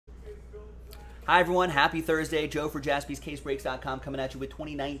Hi everyone, happy Thursday. Joe for JaspysCaseBreaks.com coming at you with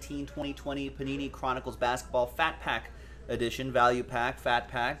 2019-2020 Panini Chronicles Basketball Fat Pack Edition. Value Pack, Fat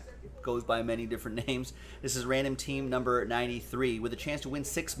Pack, goes by many different names. This is random team number 93 with a chance to win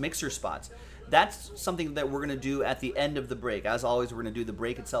 6 mixer spots. That's something that we're going to do at the end of the break. As always, we're going to do the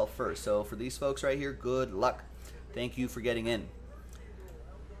break itself first. So for these folks right here, good luck. Thank you for getting in.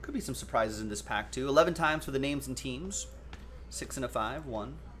 Could be some surprises in this pack too. 11 times for the names and teams. 6 and a 5.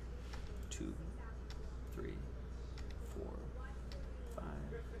 1, 2, 3, 4, 5,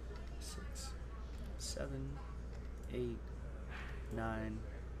 6, 7, 8, 9,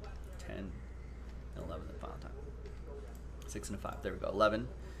 10, and 11 the final time. 6 and a 5. There we go. 11.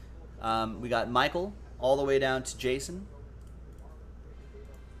 We got Michael all the way down to Jason.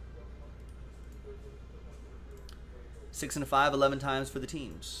 Six and a 5, 11 times for the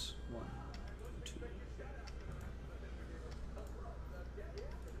teams. 1, 2.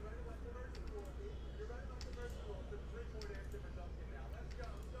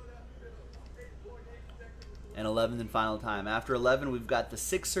 And 11th and final time. After 11, we've got the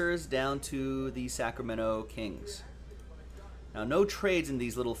Sixers down to the Sacramento Kings. Now, no trades in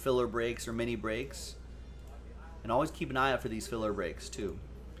these little filler breaks or mini breaks. And always keep an eye out for these filler breaks, too.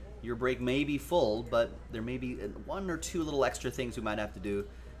 Your break may be full, but there may be 1 or 2 little extra things we might have to do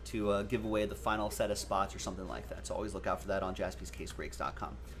to give away the final set of spots or something like that. So always look out for that on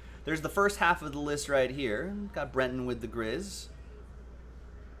JaspysCaseBreaks.com. There's the first half of the list right here. Got Brenton with the Grizz.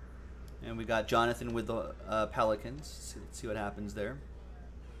 And we got Jonathan with the Pelicans. Let's see what happens there.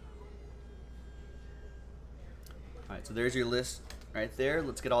 All right, so there's your list right there.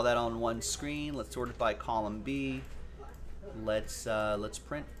 Let's get all that on one screen. Let's sort it by column B. Let's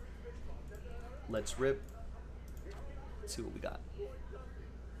print. Let's rip. Let's see what we got.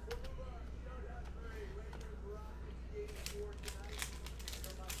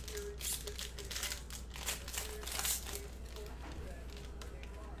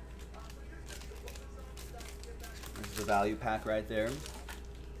 There's the value pack right there. I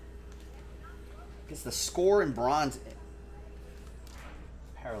guess the score in bronze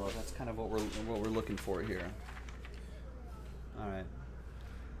parallel. That's kind of what we're looking for here. All right.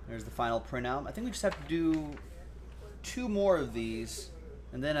 There's the final printout. I think we just have to do 2 more of these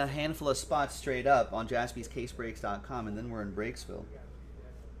and then a handful of spots straight up on JaspysCaseBreaks.com, and then we're in Breaksville.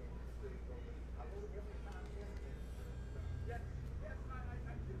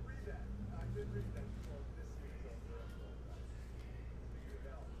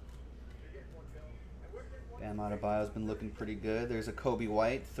 Bam Adebayo's been looking pretty good. There's a Kobe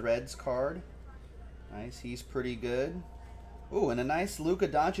White Threads card. Nice, he's pretty good. Ooh, and a nice Luka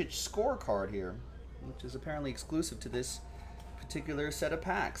Doncic scorecard here, which is apparently exclusive to this particular set of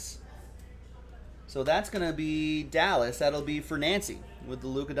packs. So that's going to be Dallas. That'll be for Nancy with the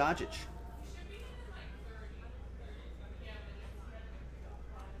Luka Doncic.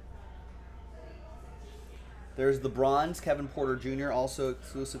 There's the bronze, Kevin Porter Jr., also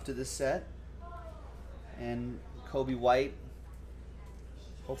exclusive to this set. And Kobe White.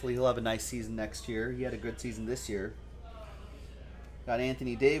 Hopefully he'll have a nice season next year. He had a good season this year. Got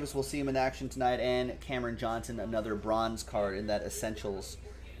Anthony Davis. We'll see him in action tonight. And Cameron Johnson, another bronze card in that Essentials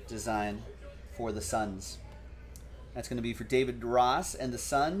design for the Suns. That's going to be for David Ross and the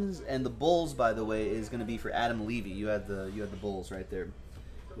Suns. And the Bulls, by the way, is going to be for Adam Levy. You had the Bulls right there.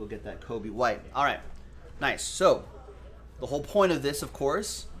 We'll get that Kobe White. All right. Nice. So the whole point of this, of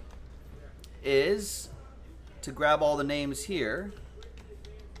course, is to grab all the names here,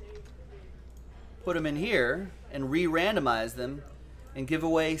 put them in here, and re-randomize them and give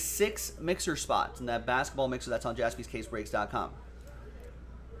away 6 mixer spots in that basketball mixer that's on JaspysCaseBreaks.com.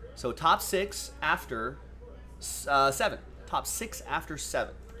 So top 6 after 7. Top 6 after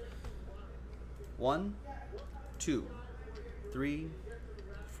 7. 1, 2, 3,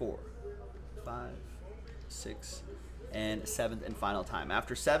 4, 5, 6, and 7th and final time.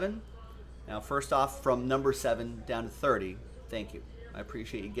 After 7, now first off from number 7 down to 30, thank you. I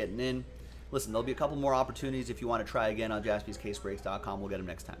appreciate you getting in. Listen, there'll be a couple more opportunities if you want to try again on JaspysCaseBreaks.com. We'll get them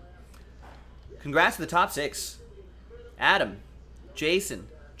next time. Congrats to the top 6. Adam, Jason,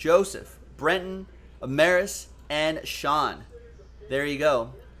 Joseph, Brenton, Amaris, and Sean. There you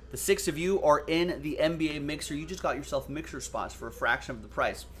go. The 6 of you are in the NBA Mixer. You just got yourself mixer spots for a fraction of the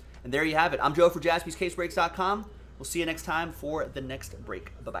price. And there you have it. I'm Joe for JaspysCaseBreaks.com. We'll see you next time for the next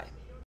break. Bye-bye.